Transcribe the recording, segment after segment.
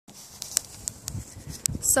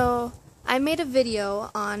So I made a video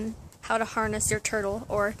on how to harness your turtle,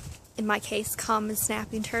 or in my case, common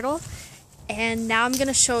snapping turtle. And now I'm going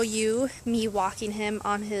to show you me walking him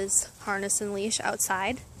on his harness and leash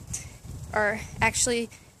outside. Or actually,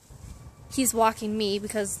 he's walking me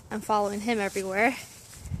because I'm following him everywhere.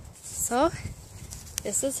 So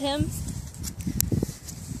this is him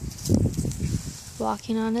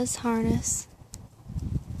walking on his harness.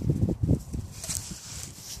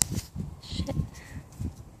 Shit.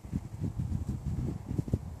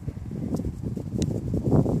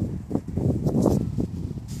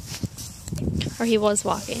 Or he was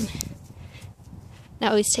walking.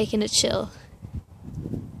 Now he's taking a chill.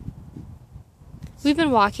 We've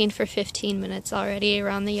been walking for 15 minutes already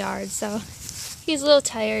around the yard, so he's a little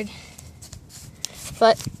tired.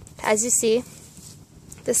 But as you see,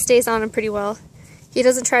 this stays on him pretty well. He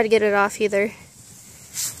doesn't try to get it off either.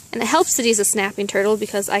 And it helps that he's a snapping turtle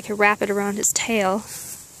because I can wrap it around his tail.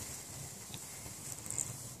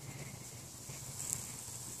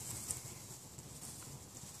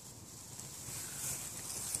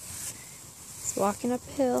 He's walking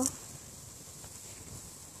uphill.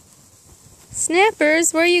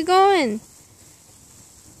 Snappers, where are you going?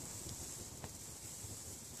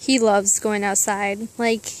 He loves going outside.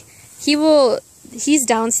 Like, he's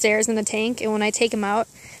downstairs in the tank, and when I take him out,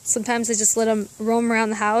 sometimes I just let him roam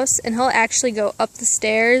around the house, and he'll actually go up the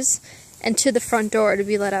stairs and to the front door to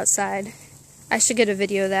be let outside. I should get a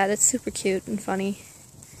video of that. It's super cute and funny.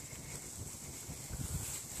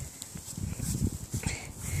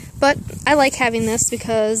 But I like having this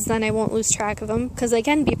because then I won't lose track of them, because they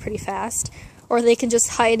can be pretty fast, or they can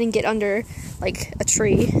just hide and get under like a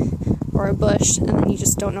tree or a bush, and then you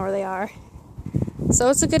just don't know where they are. So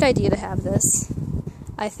it's a good idea to have this.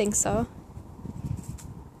 I think so.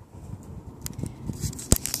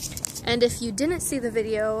 And if you didn't see the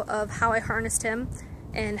video of how I harnessed him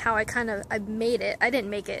and how I made it, I didn't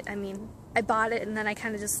make it, I mean, I bought it and then I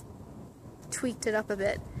kind of just tweaked it up a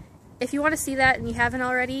bit. If you want to see that and you haven't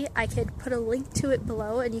already, I could put a link to it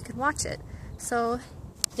below and you can watch it. So,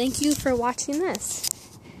 thank you for watching this.